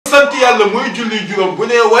sant yàlla mooy julli juróom bu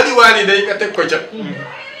ne wali waali day nga teg ko ca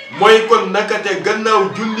mooy kon nakate gannaaw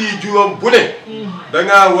julli juróom bu ne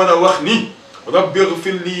dangaa war a wax ni rabbi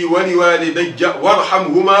ighfir lii wa li waalidayya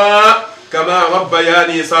warhamhumaa kamaa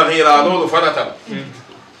rabbayaanii saghiiraa loolu faratal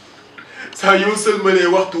saa yow sëlmalee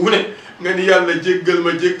waxtu wu ne nga ni yàlla jéggal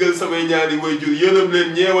ma jéggal samay ñaari wayjur yërëm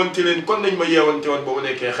leen ñeewanti leen kon nañ ma yeewante woon ba mu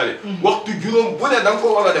nekkee xale waxtu juróom bu ne da nga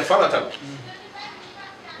ko war a def faratal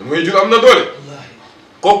wayjur am na doole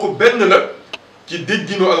kooku benn la ci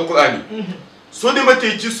dégginu alquraan yi soo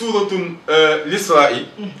dematee ci suuratu l'Israa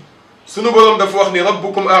sunu boroom dafa wax ni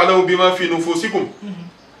rabbukum a'lamu bima fi nufusikum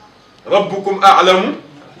rabbukum a'lamu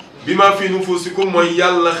bima fi nufusikum mooy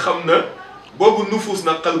yàlla xam na boobu nufus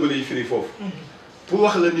nag qalbu lay firi foofu pour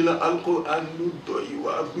wax la ni la alquran lu doy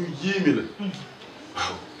waa lu yéeme la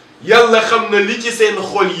waaw yàlla xam na li ci seen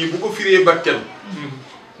xol yi bu ko firee bakken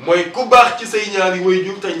mooy ku baax ci say ñaari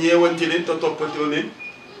waajur te ñeewante leen te toppatoo leen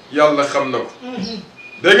yàlla xam na ko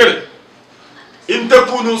dégg nga de in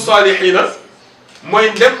takunu saalihiina mooy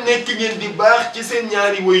ndem nekk ngeen di baax ci seen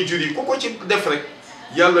ñaari waajur yi ku ko ci def rek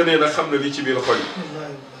yàlla nee na xam na li ci biir xol yi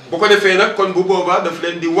bu ko defee nag kon bu boobaa daf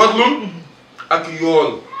leen di warlul ak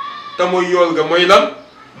yool te mooy yool ga mooy lan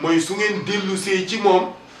mooy su ngeen dellusee ci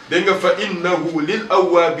moom da nga fa innahu lil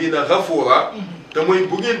awwaabiina gafuura te mooy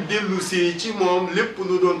bu ngeen dellusee ci moom lépp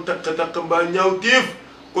lu doon taq-taq mbaa ñaaw téef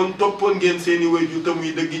kon toppoon ngeen seeni waajur te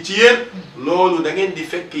muy dëgg ci yéen loolu da ngeen di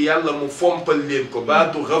fekk yàlla mu fompal leen ko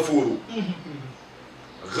baatu gafuuru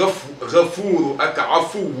gafuuru ak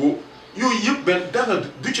afuwu yooyu yëpp benn dara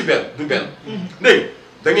du ci benn du benn dégg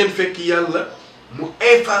da ngeen fekk yàlla mu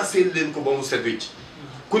effacé leen ko ba mu set wecc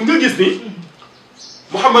kon nga gis ni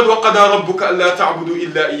Muhammad wa qadaa rabbuka allaa ta'budu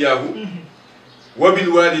illaa iyyaahu wa bil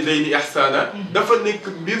waalidayni ihsaana dafa nekk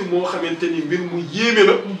mbir moo xamante ni mbir mu yéeme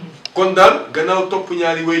la kon daal gannaaw topp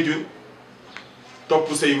ñaari wayjur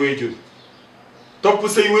topp say wayjur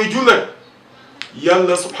nag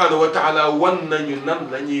yàlla subhaanahu wa taala wan nañu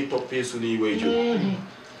nan la ñuy toppee suñuy wayjur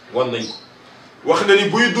wan nañ ko wax na ni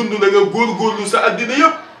buy dund da nga góorgóorlu sa àddina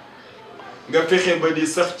yëpp nga fexe ba di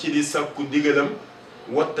sax ci di sàkku ndigalam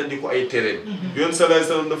wattandi ko ay tereem yoon sallallahu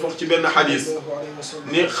alayhi wasallam dafa wax ci benn xadis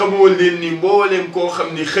ni xamoo leen ni mbooleem koo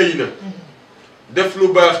xam ni xëy na def lu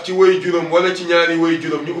baax ci wayjuram wala ci ñaari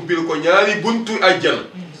wayjuram ñu ubbil ko ñaari buntu àjjana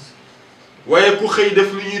waaye ku xëy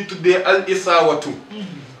def lu ñuy tuddee al isaawatu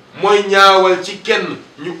mooy ñaawal ci kenn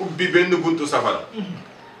ñu ubbi benn buntu safara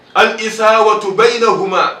al isaawatu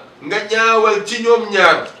baynahuma nga ñaawal ci ñoom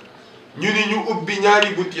ñaar ñu ni ñu ubbi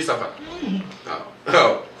ñaari bunti safara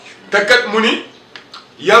waaw te kat mu ni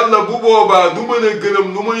yàlla bu boobaa du mën a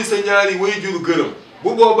gërëm lu mooy sa ñaari wayjur gërëm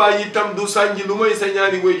bu boobaa itam du sànji lu mooy sa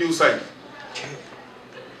ñaari wayjur sànji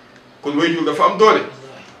kon wayjur dafa am doole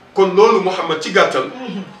kon loolu Muhammad ci gàttal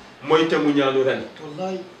mooy te mu ñaanu ren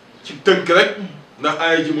ci tënk rek ndax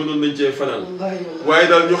aaya ji mënoon nañ cee fanaan waaye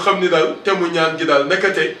daal ñu xam ni daal te mu ñaan gi daal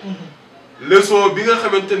nekkate leçon bi nga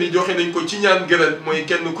xamante ni joxe nañ ko ci ñaan gi ren mooy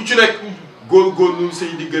kenn ku ci nekk góorgóorlu say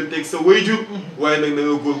digganteeg sa wayjur waaye nag na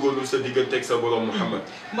nga góorgóorlu sa digganteeg sa borom Muhammad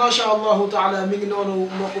macha allahu taala mi ngi noonu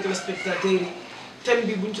mbokku téléspectateurs yi thème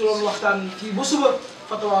bi buñ ci doon waxtaan fii ba suba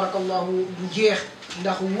fa tabarakallahu du jeex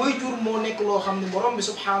ndax wayjur moo nekk loo xam ne borom bi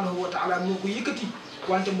subhanahu wa taala moo ko yëkkati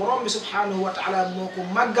wante borom bi subhanahu wa taala moo ko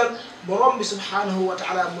màggal borom bi subhanahu wa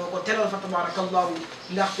taala moo ko teral fa tabarakallahu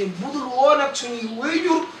ndaxte budul woon ak suñuy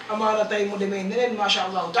wayjur amaana tey mu demee neneen macha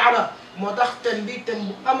allahu taala moo tax thème bi thème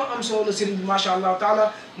bu am solo la sëriñ bi macha allahu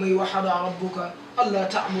taala muy wa qadaa rabbuka allaa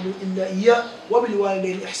ta'budu illa iyyaahu wa bil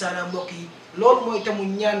waalidayni ihsaana mbokk yi loolu mooy thème mu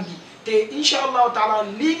ñaan gi te incha allahu taala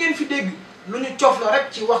lii ngeen fi dégg lu ñu cof la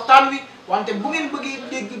rek ci waxtaan wi wante bu ngeen bëggee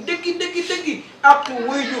dégg ak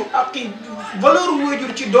wayjur ak valeur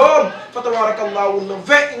wayjur ci doom fa tabarakallahu le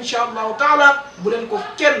 20 incha allahu taala bu leen ko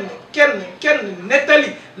kenn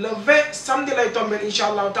nettali le 20 samedi lay tombé incha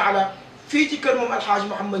allahu taala fii ci kër moom alxaaji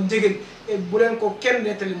Mouhamed Ndieguene bu leen ko kenn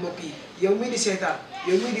nettali mbokk yi yow mii di seetaan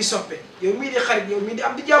yow mii di soppe yow mii di xarit yow mii di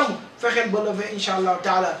am di jàmm fexeel ba le 20 incha allahu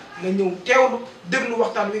taala nga ñëw teewlu déglu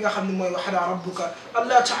waxtaan wi nga xam ne mooy wa qadaa rabbuka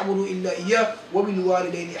allaa ta'budu illa iyyaahu wa bil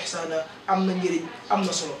waalidayni ihsaana am na njëriñ am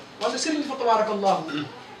na solo wante sëriñ fa tabarakallahu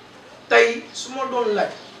tey su ma doon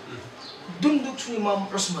laaj dund suñu maam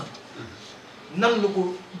Ousmane nan la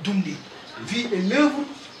ko dundee vie et l'œuvre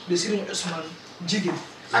de Serigne Ousmane Ndieguene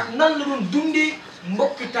ak nan la doon dundee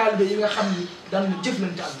mbokki taalibe yi nga xam ni daan na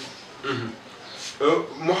jëflante ak ñoom.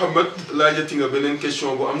 Mouhamed laajati nga beneen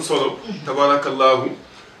question bu am solo. tabarakallahu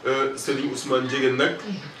Serigne Ousmane Ndieguene nag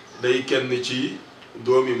day kenn ci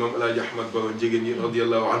doomi Maam El Hadj Ahmad Baro Ndieguene yi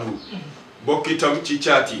radiyallahu anhu bokk itam ci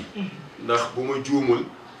caat yi. ndax bu ma juumul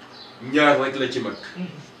ñaar rek la ci mag.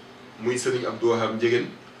 muy Serigne Abdou Wahab Ndieguene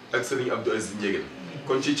ak Serigne Abdou Aziz Ndieguene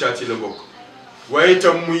kon ci caat yi la bokk waaye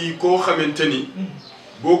itam muy koo xamante ni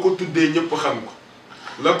boo ko tuddee ñëpp xam ko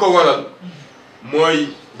la ko waral mooy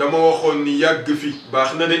dama waxoon ni yàgg fi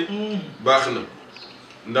baax na de baax na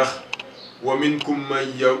ndax wa minkum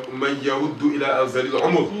man yaruddu ila arzalil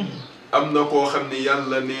umur am na koo xam ne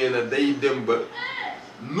yàlla nee na day dem ba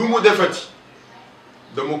nu mu defati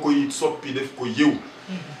dama koy soppi def ko yiw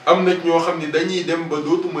am na ñoo xam ne dañuy dem ba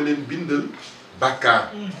dootuma leen bindal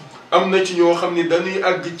bàkkaar am na ci ñoo xam ne dañuy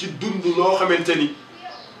àgg ci dund loo xamante ni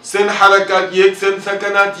seen xarakaat yeeg seen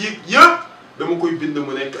sakanaat yeeg yëpp dama koy bind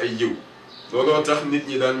mu nekk ay yiw looloo tax nit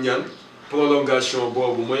ñi daan ñaan prolongation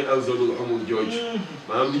boobu mooy arzalul umur jooju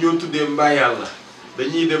maanaam li ñoo tuddee mbaa yàlla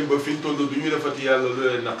dañuy dem ba fi ñu toll du ñu defati yàlla lu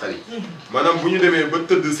leen naqari maanaam bu ñu demee ba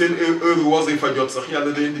tëdd seen heure wasifa jot sax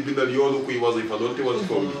yàlla da leen di bindal yoolu kuy wasifa doonte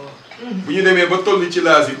wasifa bi bu ñu demee ba toll ci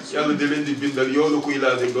laazim yàlla da leen di bindal yoolu kuy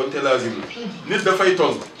laazim doonte laazim nit dafay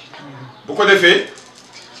toll bu ko defee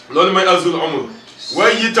loolu mooy arzul umur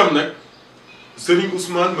waaye itam nag Serigne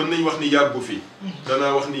Ousmane mën nañ wax ni yàggu fi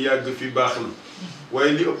danaa wax ni yàgg fi baax na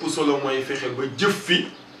waaye li ëpp solo mooy fexe ba jëf fi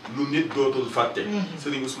lu nit dootul fàtte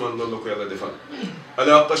Serigne Ousmane loolu la ko yàlla defal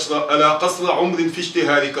ala qasra umrin fi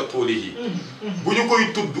ijtihaari ka tuulihi bu ñu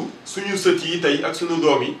koy tudd suñu sët yi tey ak suñu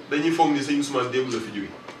doom yi dañuy foog ni Serigne Ousmane démb la fi jóge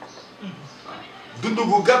dund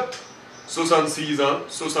gu gàtt 66 ans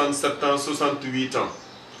 67 ans 68 ans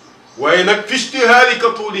waaye nag fi ijtihaari ka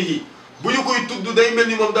tuulihi bu ñu koy tudd day mel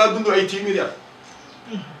ni moom daa dund ay téeméeri at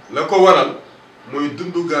la ko waral mooy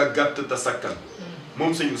dund gaa gàtt te sakkan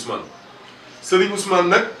moom sëñ Ousmane Serigne Ousmane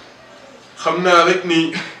nag xam naa rek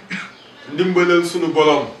ni ndimbalal sunu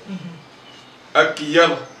borom ak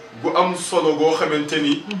yar gu am solo goo xamante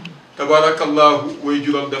ni tabarakallahu way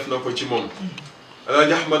juróom def na ko ci moom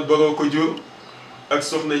Alaaji Ahmad Baroo ko jur ak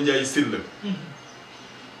Soxna Njaay Silla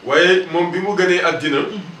waaye moom bi mu gënee àddina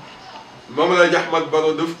moom Alaaji Ahmad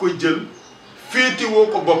Baroo daf ko jël féetiwoo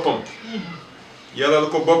ko boppam yaral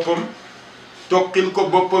ko boppam toqil ko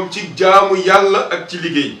boppam ci jaamu yàlla ak ci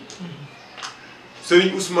liggéey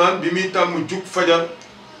Serigne Ousmane bi muy tàmm jug fajar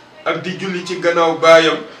ak di julli ci gannaaw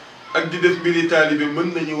baayam ak di def mbiri taalibe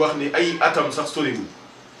mën nañu wax ni ay atam sax soriwul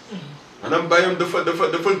maanaam baayam dafa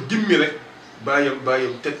dimmi rek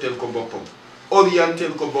baayam tetteel ko boppam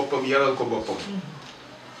orienteel ko boppam yaral ko boppam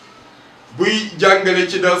buy jàngale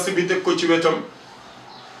ci dars bi teg ko ci wetam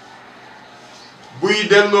buy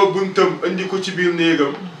delloo buntam indi ko ci biir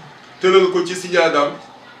néegam tëral ko ci sijaadaam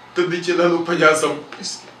tëdd ci lalu pajaasam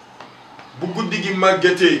bu guddi gi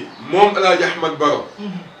màggetee moom Alaaji Ahmad Baro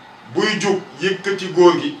buy jug yëkkati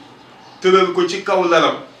góor gi tëral ko ci kaw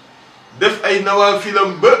lalam def ay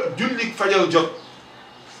nawaafilam ba julli fajar jot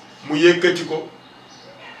mu yëkkati ko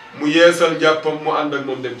mu yeesal jàppam mu ànd ak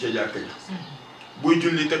moom dem ca jàkka ji buy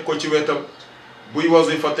julli teg ko ci wetam buy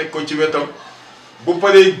wasifa teg ko ci wetam bu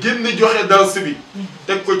paree génn joxe dars bi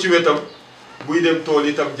teg ko ci wetam buy dem tool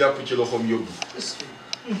itam jàpp ci loxoom yóbbu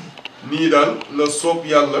nii daal la soob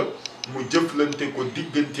yàlla mu jëflante ko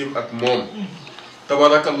digganteem ak moom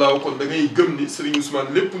tabarakallahu kon da ngay gëm ni Serigne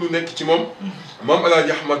Ousmane lépp lu nekk ci moom moom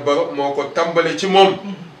Alaaji Ahmad Baro moo ko tàmbale ci moom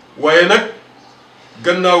waaye nag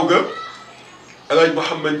gannaaw ga Alaaji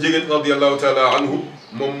Mouhamed Ndieguene radiallahu taala anhu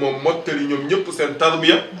moom mottali ñoom ñëpp seen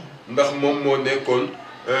tarbiya ndax moom moo nekkoon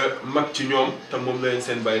mag ci ñoom te moom la leen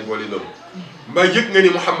seen bàyyi boole loolu mbaa yëg nga ni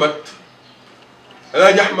Mouhamed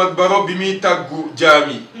Alaaji Ahmad Baro bi muy tàggu jaam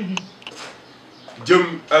yi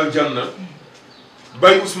jëm aljanna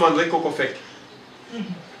Baye Ousmane rek ko fekk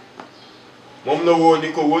moom la woo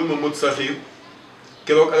ni ko woon ma mot saxiir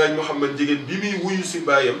keroog Alaaji Mouhamed Ndieguene bi muy wuyu si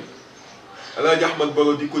baayam Alaaji Ahmad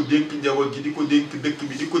Baro di ko dénk njaboot gi di ko dénk dëkk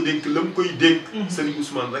bi di ko dénk la mu koy dénk Serigne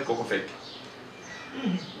Ousmane rek ko fekk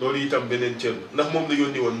loolu itam beneen cër ndax moom la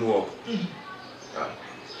yónni woon mu woo ko waaw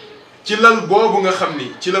ci lal boobu nga xam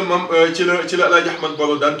ni ci la Alaaji Ahmad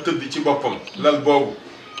Baro daan tëdd ci boppam lal boobu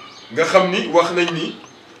nga xam ni wax nañ ni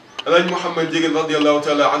Alaaji Mouhamed Ndieguene radiallahu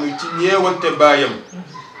taala anhu ci ñeewante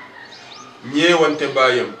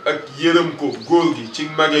baayam ak yërëm ko góor gi ci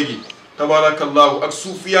mage gi tabarakallahu ak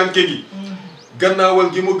suufiyanke gi gannaawal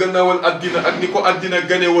gi mu gannaawal addina ak ni ko addina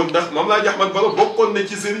gane woon ndax moom Alaaji Ahmad Baro bokkoon na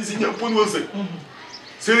ci sëriñ si ñëppoon wërsëg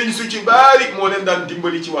sëriñ su ci baari moo leen daan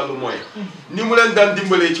dimbali ci wàllu moyen ni mu leen daan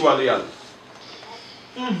dimbalee ci wàllu yàlla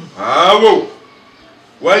waaw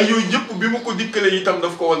waaye yooyu yëpp bi mu ko dikkalee itam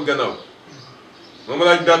daf ko woon gannaaw moom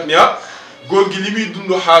laaj daat ni góor gi li muy dund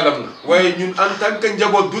xaalam na waaye ñun en tant que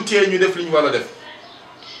njaboot du tee ñu def li ñu war a def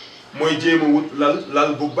mooy jéem a wut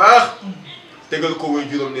lal bu baax tegal ko way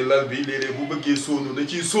juróom ne lal bi léeg-léeg bu bëggee sóonu da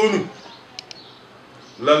ciy sóonu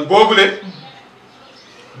lal boobule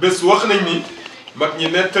bés wax nañ ni mag ñi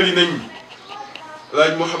nettali nañ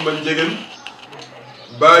laaj Mouhamad Ndieguene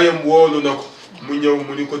baayam woolu na ko mu ñëw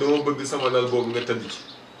mu ni ko dama bëgg sama lal boobu nga tëdd ci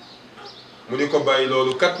mu ni ko bàyyi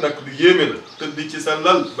loolu kat nag lu yéeme la tëdd ci sa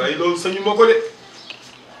lal bàyyi loolu sañu ma ko de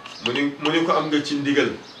mu ni ko am nga ci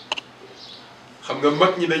ndigal xam nga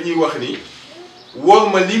mag ñi dañuy wax ni wor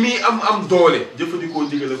ma li muy am doole jëfandikoo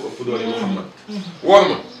ndigal ko ëpp doole Mouhamad wor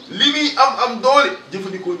ma li muy am doole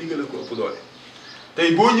jëfandikoo ndigal ko ëpp doole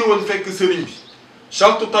tey boo ñëwoon fekk sëriñ bi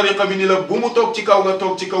chartu tariqa bi ni la bu mu toog ci kaw nga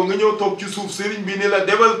toog ci kaw nga ñëw toog ci suuf sëriñ bi ni la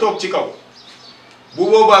demal toog ci kaw bu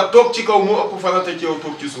boobaa toog ci kaw moo ëpp farata ci yow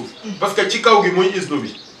toog ci suuf parce que ci kaw gi mooy isno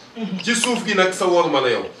bi ci suuf gi nag sa wor ma la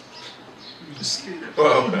yow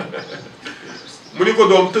waaw mu ni ko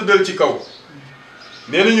doom tëddal ci kaw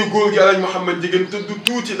nee nañu góor gi alaaj Mouhamad Ndieguene tëdd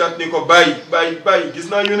tuuti daat ni ko bàyyi gis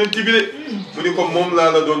naa yonent bi de mu ni ko moom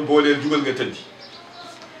laa la doon booleel jugal nga tëddi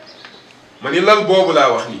ma ni lal boobu laa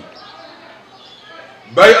wax nii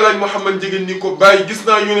bàyyi alaaj Mouhamad Ndieguene ni ko bàyyi gis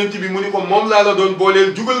naa yonent bi mu ni ko moom laa la doon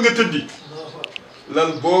booleel jugal nga tëddi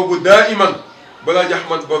lal boobu daa iman balaa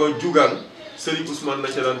Ahmad Baro jugaan Serigne Ousmane la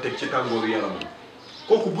ca daan teg ci tàngooru yaram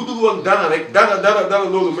kooku bu dul woon dara rek dara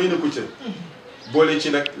loolu may na ko ca boole ci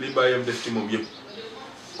nag li bàyyam def ci moom yëpp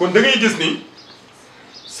kon da ngay gis ni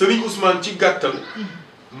Serigne Ousmane ci gàttal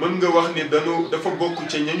mën nga wax ni dafa bokk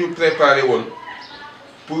ci ña ñu préparé woon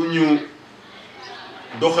pour ñu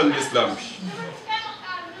doxal l'islam bi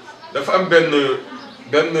dafa am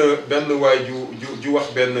benn waay ju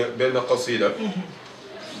wax benn qasida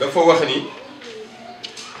dafa wax ni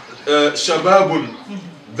shababun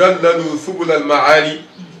dallalu subul al maali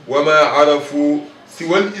wa ma arafu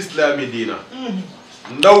siwa al islaami diina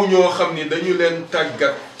ndaw ñoo xam ni dañu leen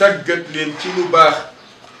tàggat leen ci lu baax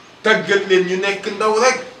tàggat leen ñu nekk ndaw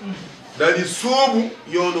rek daal di sóobu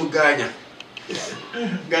yoonu gaaña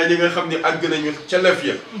nga xam ni àgg nañu ca laf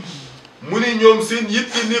ya mu ni ñoom seen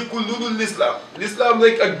yitte nekkul lu dul l'islam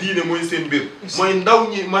rek ak diine mooy seen mbir mooy ndaw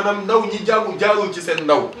ñi maanaam ndaw ñi jaarul ci seen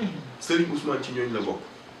ndaw Serigne Ousmane ci ñooñu la bokk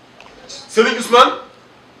Serigne Ousmane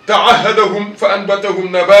taahadahum fa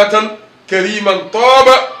anbatahum nabatan kariman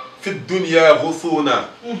taaba fi dunya xusuuna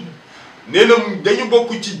nee na dañu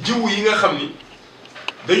bokk ci jiw yi nga xam ni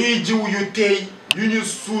dañuy jiw yu teey yu ñu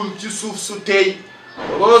suul ci suuf su teey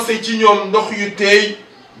roose ci ñoom ndox yu teey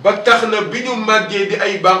ba tax na bi ñu màggee di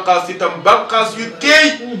ay bànqaas itam bànqaas yu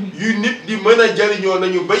teey yu nit di mën a jariñoo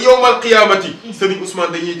nañu ba yowmal qiyaamati Serigne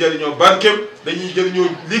Ousmane dañuy jariñoo barkeem dañuy jariñoo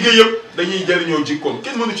liggéeyam dañuy jariñoo jikkoom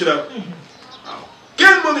kenn mënu ci dara waaw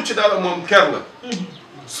kenn mënu ci dara moom ker la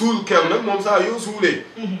suul ker nag moom saa yoo suulee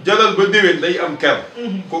jalal ba déwén day am ker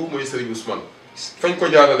kooku mooy Serigne Ousmane fañ ko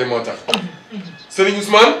jaarale moo tax Serigne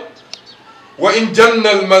Ousmane wa in janna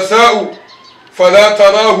al masaa'u fala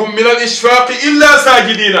taraahum min al ishfaaqi illa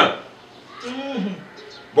saajidina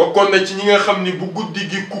bokkoon na ci ñi nga xam ni bu guddi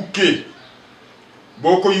gi kukkee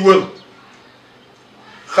boo koy wër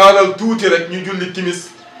xaaral tuuti rek ñu julli timis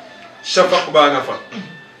shafaq baa nga fa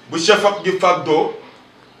bu shafaq gi fàddoo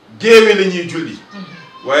géewe la ñuy julli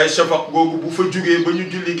waaye shafaq googu bu fa jugee ba ñu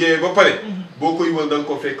julli géewe ba pare boo koy wër da nga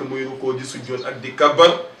ko fekk muy rukkoo di sujjoon ak di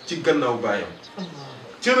kabbar ci gannaaw baayam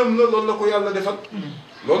cëram la loolu la ko yàlla defal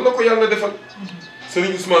loolu la ko yàlla defal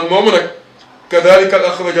Serigne Ousmane moomu nag kadalika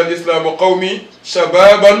axraja al islaamu qawmi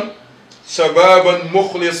shababan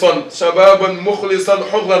muxlisan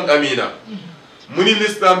xurran amina mu ni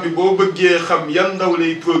l'islam bi boo bëggee xam yan ndaw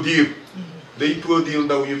lay produire day produire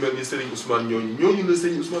ndaw yu mel ni Serigne Ousmane ñooñu la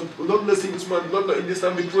Serigne Ousmane loolu la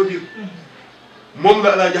l'islam bi produire moom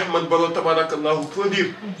la alaaji Ahmad Baro tabarakallahu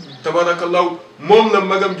produire tabarakallahu moom la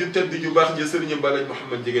magam ju tedd ju baax ja Serigne Balaaj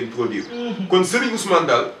Mouhamad Ndieguene produire kon Serigne Ousmane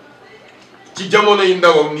daal ci jamono yi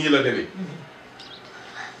ndawam nii la demee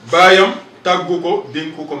baayam tàggu ko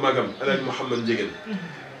dénku ko magam alaaji Mouhamad Ndieguene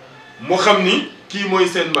mu xam ni kii mooy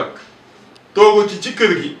seen mag toogu ci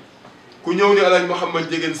kër gi ku ñëw ni alaaji Mouhamad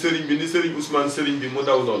Ndieguene Serigne bi ni Serigne Ousmane Serigne bi mu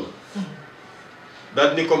daw loolu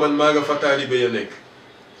daal ni ko man maa nga fa taalibe ya nekk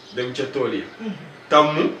dem ca tool yi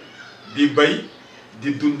tàmm di bay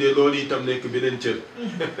di dundee loolu itam nekk beneen cër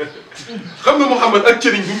xam nga Mouhamad ak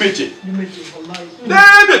cëriñ du métier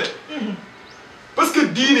déedéet parce que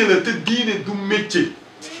diine la te diine du métier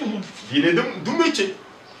diine du métier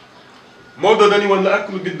Maodo dañu woon la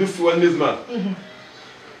aklu bi duf wal nizmar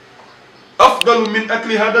afdalu min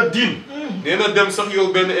akli hada diin nee na dem sax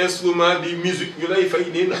yow benn instrument di musique ñu lay fay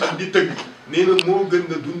nee na ak di tëgg nee na moo gën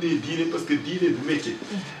nga dundee diine parce que diine du métier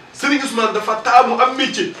Serigne Ousmane dafa taamu am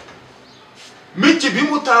métier bi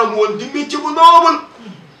mu taamu woon di métier bu noobal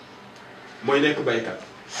mooy nekk baykat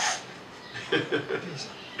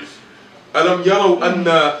alam yaraw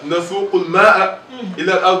anna nasuuqu al-maa'a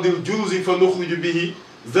ila al-ardi al-juruzi fa nuxriju bihi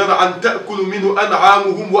zar'an ta'kulu minhu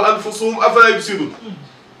an'aamuhum wa anfusuhum afalaa yubsiruun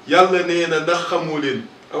yàlla nee na ndax xamoo leen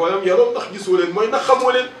awalam yaroo ndax gisoo leen mooy ndax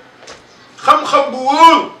xamoo leen xam-xam bu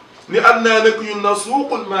wóor ni annaa nag ñun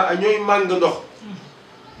nasuuqul maa ñooy màng ndox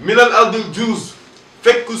minal ardil juruz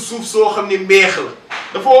fekk suuf soo xam ne mbeex la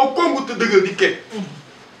dafa woo kongu te dëgër di kekk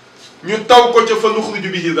ñu taw ko ca fa nuxriju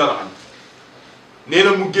bihi zar'an nee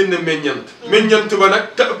na mu génn meññant ba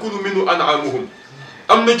nag ta'kulu minhu an'aamuhum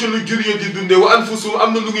am na ci lu jur yi di dunde wa anfusuhum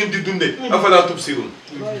am na lu ngeen di dunde afalaa tubsiruun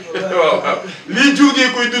waaw waaw lii jur gee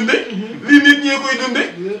koy dunde lii nit ñee koy dunde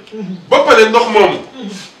ba pare ndox moomu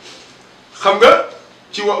xam nga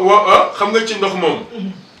ci xam nga ci ndox moomu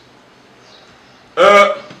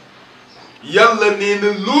yàlla nee na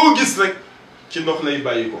loo gis rek ci ndox lay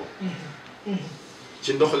bàyyi ko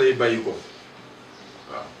ci ndox lay bàyyi ko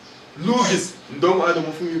waaw loo gis doomu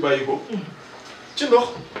aadama fu muy bàyyi ko ci ndox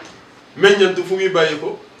meññant fu muy bàyyi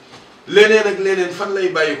ko leneen ak leneen fan lay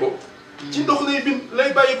bàyyi ko ci ndox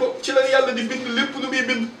lay bàyyi ko ci la yàlla di bind lépp lu muy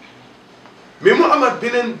bind mais mu amaat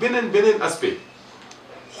beneen aspect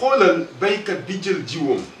xoolal baykat bi jël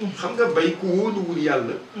jiwoom xam nga bay ku wóoluwul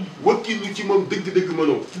yàlla wakkilu ci moom dëgg-dëgg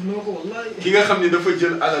mënoo ki nga xam ne dafa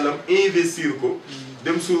jël alalam investir ko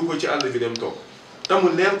dem suur ko ci àll bi dem toog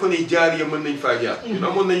tamul leer ko ni jaar ya mën nañ faa jaar ñun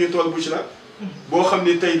amoon nañu tool bu ci la boo xam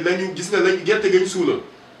ne tey lañu gis nga lañ gerte gañ suula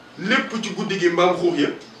lépp ci guddi gi mbaam xuux ya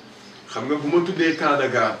xam nga bu ma tuddee camp de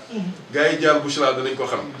gare gars yi jaar Bouchra danañ ko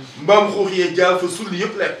xam mbaam xuux yee jaar fa sulli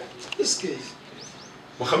yëpp lekk est-ce que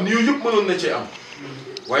mu xam ni yooyu yëpp mënoon na cee am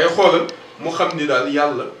waaye xoolal mu xam ni daal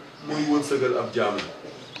yàlla muy wërsëgal ab jaam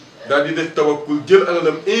daal di def tawakkul jël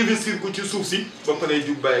alalam investir ko ci suuf si ba pare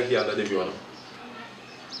jug bàyyi ak yàlla dem yoonam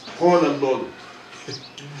xoolal loolu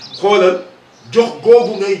xoolal jox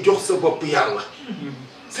googu ngay jox sa bopp yàlla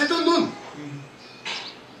c'est un noonu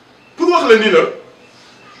pour wax la ni la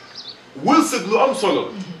wërsëg lu am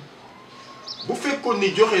solo bu fekkoon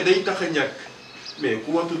ni joxe day tax a ñàkk mais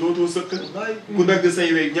ku wattu dootoo sëkk ku dagg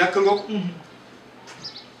say weeg ñàkk nga ko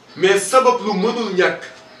mais sabab lu mënul ñàkk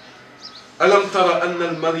alam tara anna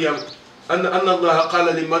al maryam anna allaha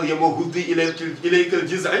qaala li maryama huddi ilayka al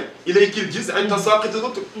jiz'a tasaqit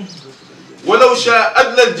rutb walaw shaa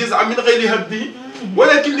adla al jiz'a min ghayri haddihi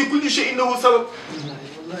walakin li kulli shay'in lahu sabab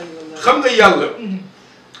xam nga yàlla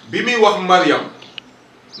bi muy wax Maryam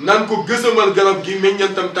naan ko gësamal garab gi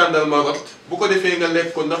meññantam tàndal ma rot bu ko defee nga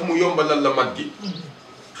lekk ko ndax mu yombalal la mat gi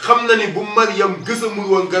xam na ni bu Maryam gësamul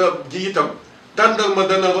woon garab gi itam tàndal ma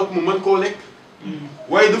dana rot mu mën koo lekk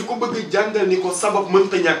waaye daf ko bëgg jàngal ni ko sabab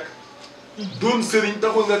mënta ñàkk doon sëriñ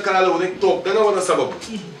taxul nga kaalaw rek toog da nga war a sabab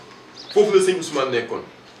foofu la sëñ Ousmane nekkoon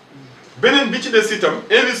beneen bi ci des itam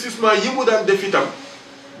investissement yi mu daan def itam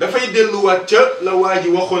dafay delluwaat ca la waa ji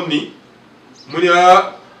waxoon ni mu ne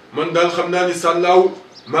man daal xam naa ni sàllaaw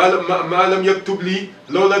maa lam yaktub lii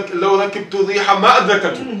law rakibtu riixa ma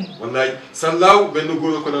adrakatu wallaay sàllaaw benn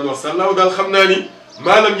góor a ko daan wax sàllaaw daal xam naa ni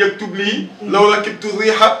maa lam yaktub lii law rakibtu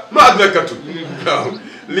riixa ma adrakatu waaw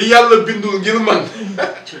li yàlla bindul ngir man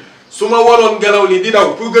su ma waroon ngelaw li di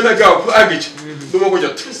daw pour gën a gaaw pour àgg ci du ma ko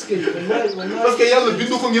jot parce que yàlla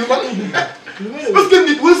bindu ko ngir man parce que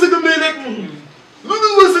nit wërsëgam lay lekk lu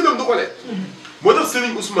dul wërsëgam du ko lekk moo tax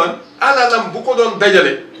Serigne Ousmane alalam bu ko doon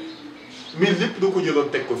dajale mais lépp da ko jëloon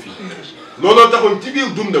teg ko fii looloo taxoon ci biir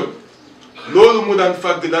dundam loolu mu daan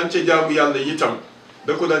fàgg daan ca jaamu yàlla itam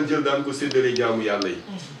da ko daan jël daan ko séddale jaamu yàlla yi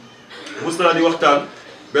mus naa di waxtaan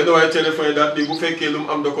benn waaye téléphone yi daal di bu fekkee lu mu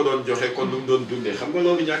am da ko doon joxe kon lu mu doon dundee xam nga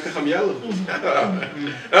loolu ñàkk xam yàlla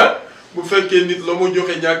ah bu fekkee nit la mu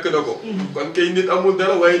joxe ñàkk na ko kon kay nit amul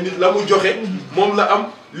dara waaye nit la mu joxe moom la am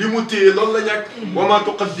li mu téye loolu la ñàkk wa ma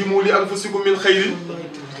tuqaddimu li anfusikum min xayrin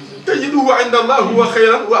tajiduhu inda allah huwa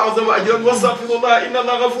xayran wa azama ajran wa astaghfirullah inna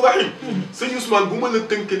allah ghafur rahim sëñ Ousmane bu ma la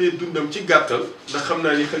tënkalee dundam ci gàttal ndax xam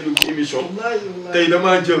naa ni xajul ci émission tey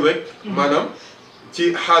damaa jël rek maanaam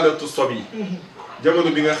ci xaalatu sob yi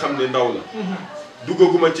jamono bi nga xam ne ndaw la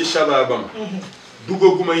duggaguma ci shababam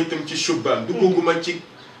duggaguma itam ci shubbaan duggaguma ci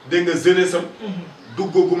dégg nga jeunesse am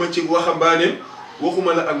duggaguma ci waxambaaneem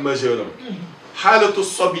waxuma la ak majeur am xaalatu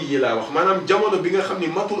sobi yi laa wax maanaam jamono bi nga xam ne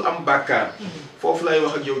matul am bàkkaar foofu laay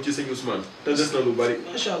wax ak yow ci sëñ Ousmane te des na lu bari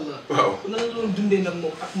macha allah waaw nan la doon dundee nag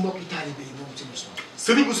moom ak mbokki taalibe yi moom sëñ Ousmane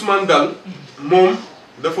sëriñ Ousmane daal moom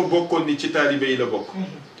dafa bokkoon ni ci taalibe yi la bokk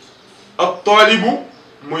ab taalibu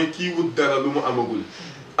mooy kii wut dara lu mu amagul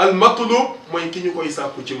al matlub mooy ki ñu koy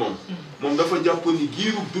sàkku ci moom moom dafa jàpp ni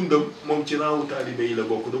giirub dundam moom ci raawu taalibe yi la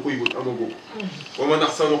bokk da koy wut amagul wa man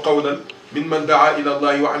ahsanu qawlan min man daa ila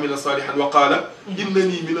allahi wa amila salihan wa qaala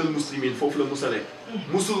innani min al muslimin foofu la musa nekk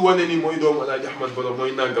musul wane ni mooy doomu Alaaji Ahmad Baro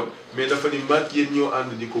mooy nangam mais dafa ni maag yéen ñoo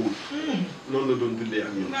ànd di ko wut noonu la doon dundee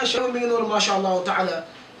ak ñoom macha allah mi ngi noonu macha allahu taala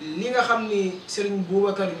li nga xam ni Serigne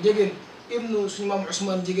Boubacar Ndieguene ibnu suñu maam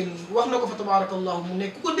Ousmane Ndieguene wax na ko fa tabarakallahu mu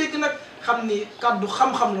nekk ku ko dégg nag xam ni kàddu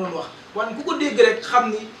xam-xam la doon wax wante ku ko dégg rek xam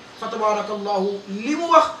ni fa tabarakallahu li mu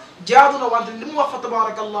wax jaadu na wante li mu wax fa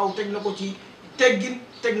tabarakallahu teg na ko ci teggin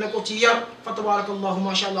teg na ko ci yar fa tabarakallahu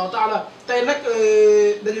macha allahu taala tey nag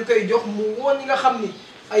dañu koy jox mu woo ñi nga xam ni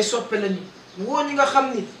ay soppe lañu woo ñi nga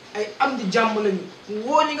xam ni ay am di jàmm lañu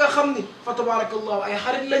woo ñi nga xam ni fa tabarakallahu ay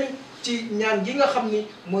xarit lañu ci ñaan gi nga xam ni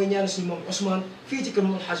mooy ñaan suñu moom Ousmane fii ci kër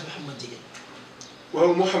moom Alxaaj Mouhamed Ndieguene.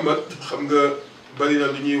 waaw Mouhamed xam nga bari na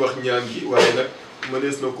lu ñuy wax ñaan gi waaye nag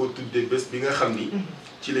mënees na koo tuddee bés bi nga xam ni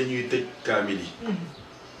ci la ñuy tëj kaamil yi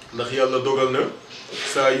ndax yàlla dogal na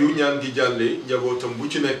saa yu ñaan gi jàllee njabootam bu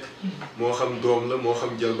ci nekk moo xam doom la moo xam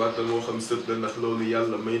jalbaat la moo xam sët la ndax loolu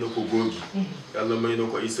yàlla may na ko góor gi yàlla may na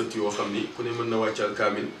ko ay sët yoo xam ni ku ne mën na wàccal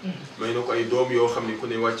kaamil may na ko ay doom yoo xam ni ku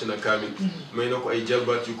ne wàcc na kaamil may na ko ay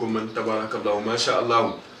jalbaat yu ko mën tabarakallahu macha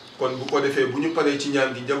allahu kon bu ko defee bu ñu paree ci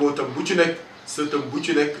ñaan gi njabootam bu ci nekk sëtam bu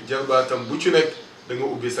ci nekk jalbaatam bu ci nekk da nga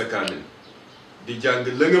ubbi sa kaamil di jàng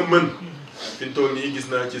la nga mën fi mu toll nii gis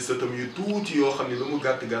naa ci sëtam yu tuuti yoo xam ne lu mu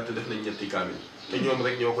gàtt-gàtt def nañ ñetti kaamil te ñoom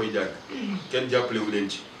rek ñoo koy jàng kenn jàppalewu leen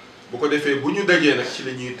ci bu ko defee bu ñu dajee nag ci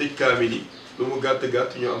la ñuy tëj kaamil yi lu mu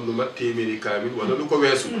gàtt-gàtt ñu am lu mat téeméeri kaamil wala lu ko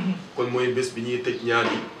weesu kon mooy bés bi ñuy tëj ñaan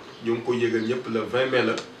yi ñu ngi ko yëgal ñëpp le 20 mai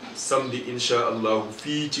la samedi incha allahu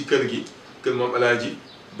fii ci kër gi kër moom alaaji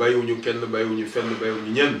bàyyiwuñu kenn bàyyiwuñu fenn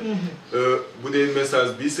bàyyiwuñu ñenn bu dee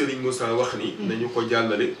message bi Serigne Moussa wax ni nañu ko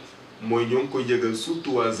jàllale mooy ñoo ngi koy yëgal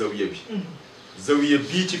surtout waa zawiya bi zawiya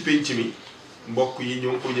bii ci pénc mi mbokk yi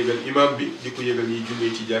ñoo ngi ko yëgal imam bi di ko yëgal ñiy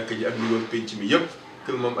jullee ci jàkka ji ak ñu wër pénc mi yépp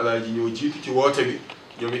kër moom alaaji ñoo jiitu ci woote bi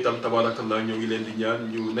ñoom itam tabarakallah ñoo ngi leen di ñaan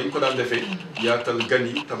ñu nañ ko daan defee yaatal gan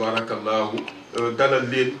yi tabarakallahu dalal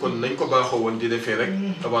leen kon nañ ko baaxoo woon di defee rek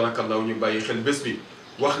tabarakallahu ñu bàyyi xel bés bi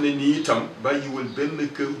wax ne nii itam bàyyiwul benn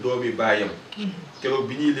kër doomi baayam keroog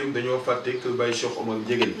bi ñuy lim dañoo fàtte kër Baye Cheikh Omar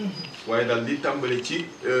Ndieguene waaye daal li tàmbale ci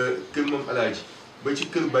kër moom alaaji ba ci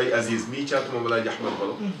kër Baye Aziz mii caatu moom alaaji Ahmad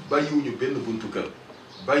Baro bàyyiwuñu benn buntu kër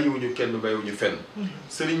bàyyiwuñu kenn bàyyiwuñu fenn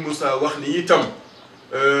Serigne Moussa wax ni itam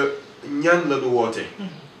ñaan la nu woote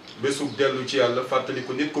bésub dellu ci yàlla fàttali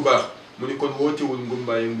ko nit ku baax mu ni kon wootewul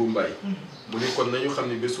ngumbaay ngumbaay mu ni kon nañu xam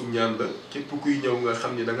ne bésub ñaan la képp kuy ñëw nga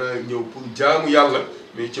xam ni da nga ñëw pour jaamu yàlla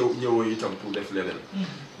mais ñëwoo itam pour def leneen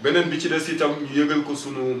beneen bi ci des itam ñu yëgal ko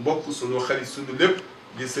sunu mbokk sunu xarit sunu lépp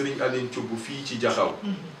di Serigne Aline Thioub fii ci Jaxaw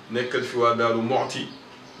nekkal fi waa Daaru Moxti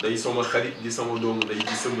day sama xarit di sama doomu day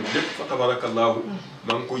di sama lépp fa tabarakallahu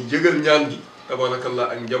maa ngi koy yëgal ñaan gi tabarakallah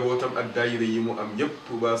ak njabootam ak daayira yi mu am ñëpp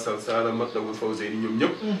Touba Sarsara Matlabul Fawzeyni ñoom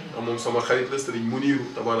ñëpp moom sama xarit la Serigne Muniru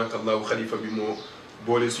tabarakallahu xalifa bi moo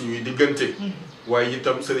boole suñuy diggante waaye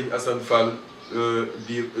itam Serigne Assane Fall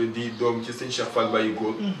di doom ci Serigne Cheikh Fall bàyyi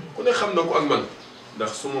góor ku ne xam na ko ak man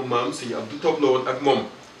ndax suma maam Serigne Abdou Top la woon ak moom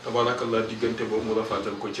tabarakallah diggante boobu mu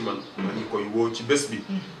rafaatal ko ci man maa ngi koy woo ci bés bi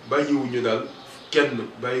bàyyiwuñu daal kenn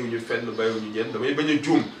bàyyiwuñu fenn bàyyiwuñu ñenn damay bañ a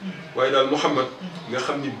juum waaye daal Mouhamed nga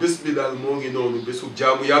xam ni bés bi daal moo ngi noonu bésu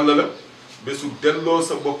jaamu yàlla la bésu delloo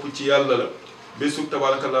sa bopp ci yàlla la bésu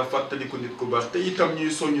tabarakallah fàttali ko nit ku baax te itam ñuy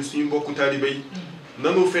soññ suñu mbokku taalibe yi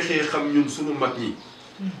nanu fexee xam ñun suñu mag ñi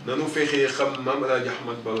nanu fexee xam maam Alaaji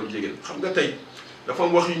Ahmad Baro Ndieguene xam nga tey dafa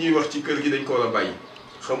am wax yu ñuy wax ci kër gi dañ ko war a bàyyi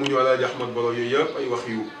xamuñu Alaaji Ahmad Baro yooyu yëpp ay wax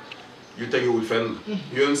yu tegewul fenn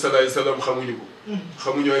yoon salaay salaam xamuñu ko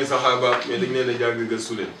xamuñu ay saxaaba mais dañ leen a jàng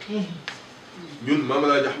gëstu leen ñun maam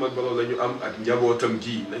Alaaji Ahmad Baro la ñu am ak njabootam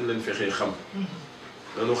ji nañ leen fexee xam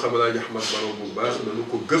nanu xam Alaaji Ahmad Baro bu baax nanu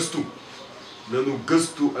ko gëstu nanu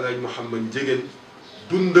gëstu Alaaji Mouhamed Ndieguene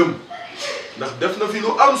dundam ndax def na fi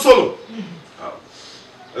lu am solo waaw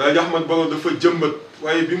Alaaji Ahmad Baro dafa jëmbat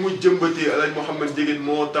waaye bi mu jëmbatee Alaaji Mouhamed Ndieguene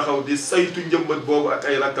moo taxaw di saytu njëmbat boobu ak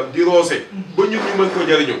ay rakkam di roose ba ñun ñu mën ko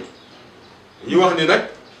jariñoo ñu wax ni nag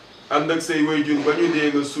ànd ak say wayjur ba ñu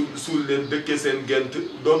dee nga suul leen dëkke seen gent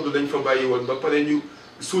doon lañ fa bàyyi woon ba pare ñu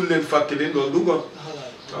suul leen fàtte leen loolu du ngor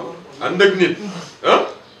waaw ànd ak nit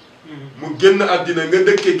mu génn àddina nga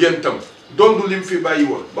dëkke gentam doon lim fi bàyyi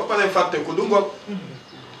woon ba pare fàtte ko du ngor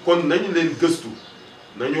kon nañu leen gëstu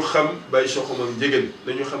nañu xam Baye Cheikh Omar Ndieguene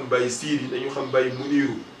nañu xam Baye Siri nañu xam Baye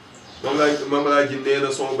Muniru maam laa ji nee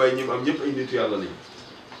na son Baye ñi am ñëpp ay nitu yàlla lañu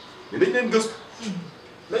mais nañ leen gëstu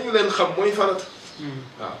nañu leen xam mooy farata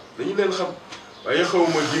waaw dañu leen xam waaye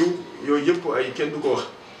xawma diw yooyu yëpp ay kenn du ko wax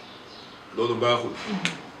loolu baaxul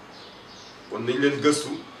kon nañ leen gëstu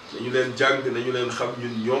nañu leen jàng nañu leen xam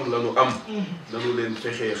ñun ñoom la ñu am nañu leen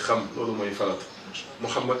fexee xam loolu mooy farat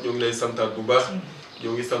Mouhamad ñoo ngi lay santaat bu baax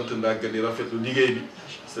ñoo ngi sant Ndieguene di rafetlu liggéey bi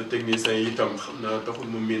sa technicien yi itam xam naa taxul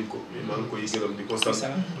mu miin ko mais maa ngi koy gërëm di ko sant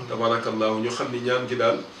tabarakallahu ñu xam ni ñaan gi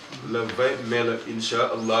daal le 20 mai la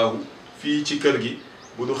insha allahu fii ci kër gi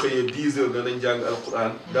bu ñu xëyee 10 heures danañ jàng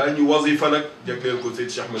alquran daañu wazifa nag jagleel ko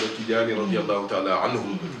Seydi Cheikh Ahmed Tidiane radiallahu taala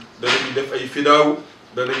anhu danañu def ay fidaaw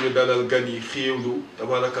danañu dalal gan yi xiiwlu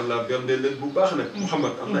tabarakallah bernde leen bu baax nag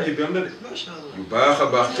Mouhamad am na ay bernde de yu baax a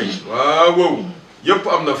baax kay waaw wow yëpp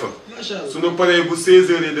am na fa suñu paree bu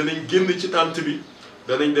 16 heures yi danañ génn ci tànt bi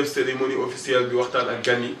danañ def cérémonie officielle bi waxtaan ak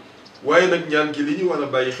gan yi waaye nag ñaan gi li ñu war a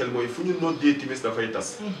bàyyi xel mooy fu ñu noddee timis dafay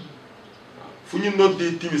tas fu ñu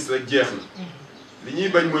noddee timis rek jeex na li ñuy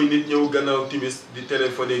bañ mooy nit ñëw gannaaw timis di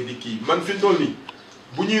téléphoné di kii man fi toll nii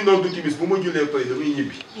bu ñuy noddu timis bu ma julee pare damay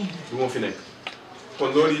ñibbi du ma fi nekk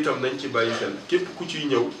kon loolu itam nañ ci bàyyi xel képp ku ciy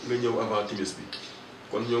ñëw nga ñëw avant timis bi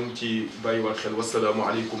kon ñoo ngi ci bàyyiwaat xel wasalaamu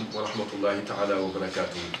aleykum wa rahmatullahi taala wa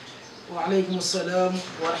barakatuhu waaleykum salaam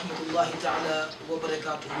wa rahmatullahi taala wa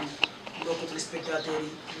barakatuhu mbokku téléspectateurs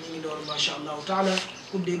yi ñu ngi doon macha allahu taala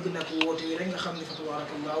ku dégg nag woote wi rek nga xam ne fa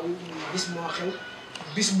tabarakallahu bis moo xew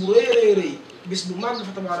bis bu rëy rëy bis bu màgg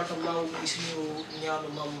fa tabarakallahu muy suñu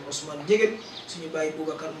ñaanu maam Ousmane Ndieguene suñu bàyyi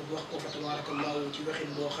Boubacar mu wax ko fa tabarakallahu ci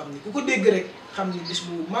waxin boo xam ne ku ko dégg rek xam ni bis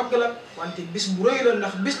bu màgg la wante bis bu rëy la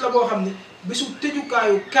ndax bis la boo xam ne bisu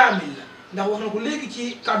tëjukaayu kaamil la ndax wax na ko léegi ci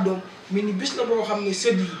kàddoom mi ni bis la boo xam ne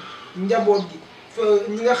sët yi njaboot gi fa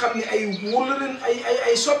ñi nga xam ne ay wóor leen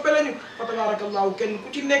ay soppe lañu fa tabarakallahu kenn ku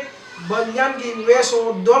ci nekk ba ñaan gi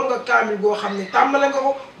weesoo doon nga kaamil goo xam ne tàmbale nga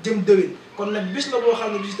ko jëm déwén kon nag bis la boo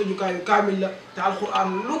xam ne bis tëjukaayu kaamil la te alquran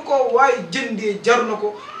lu ko waay jëndee jar na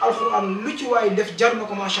ko alquran lu ci waay def jar na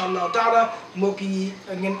ko macha allahu taala mbokk yi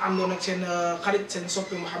ngeen àndoon ak seen xarit seen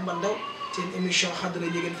soppe Mouhamad Ndaw seen émission Khadara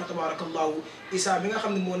Ndieguene fa tabarakallahu Issa bi nga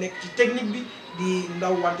xam ne moo nekk ci technique bi di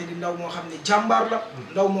ndaw wante di ndaw moo xam ne jàmbaar la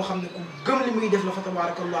ndaw moo xam ne ku gëm li muy def la fa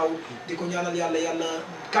tabarakallahu di ko ñaanal yàlla yàlla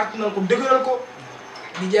kàttanal ko dëgëral ko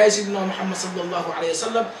di jaay sidina Muhammad sallallahu alayhi wa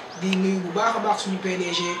sallam di nuyu bu baax a baax suñu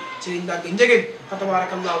PDG Serigne Ndieguene fa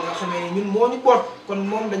tabarakallahu nga xamee ne ñun moo ñu boot kon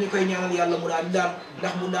moom dañu koy ñaanal yàlla mu daal di daan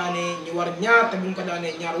ndax bu daanee ñu war ñaar te bu ñu ko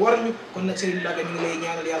daanee ñaar war ñu kon nag Serigne Ndieguene ñu ngi lay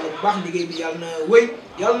ñaanal yàlla bu baax liggéey bi yàlla na wéy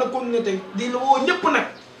yàlla na continuer tey di la woo ñëpp nag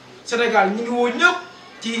Sénégal ñi ngi woo ñëpp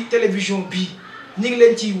ci télévision bii ñi ngi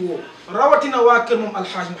leen ciy woo rawatina waa kër moom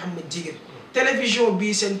Alhaaj Mouhamad Ndieguene télévision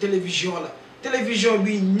bii seen télévision la télévision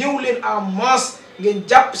bii ñëw leen en masse ngeen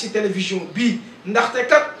jàpp si télévision bii ndaxte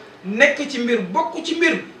kat nekk ci mbir bokk ci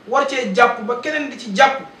mbir war cee jàpp ba keneen di ci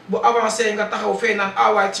jàpp bu avancé nga taxaw fee naan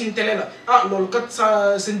ah waaye suñu télé la ah loolu kat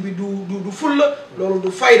sa sëñ bi du ful la loolu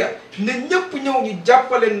du fayda ne ñëpp ñëw ñu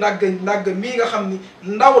jàppale Ndieguene mii nga xam ni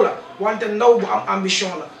ndaw la wante ndaw bu am ambition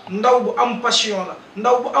la ndaw bu am passion la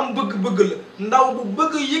ndaw bu am bëgg-bëgg la ndaw bu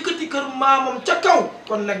bëgg yëkkati kër maamam ca kaw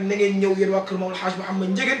kon nag na ngeen ñëw yéen waa kër moom Alhaaj Mouhamad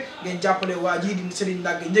Ndieguene ngeen jàppale waa jii di Serigne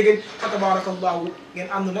Ndieguene fa tabarakallahu ngeen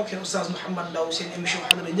ànd nag seen oustaz Mouhamad Ndaw seen émission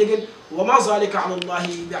Khadara Ndieguene wa ma zalika ala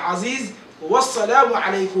allahi bi aziz wassalaamu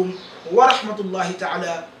aleykum wa rahmatullahi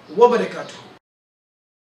taala wa barakatuh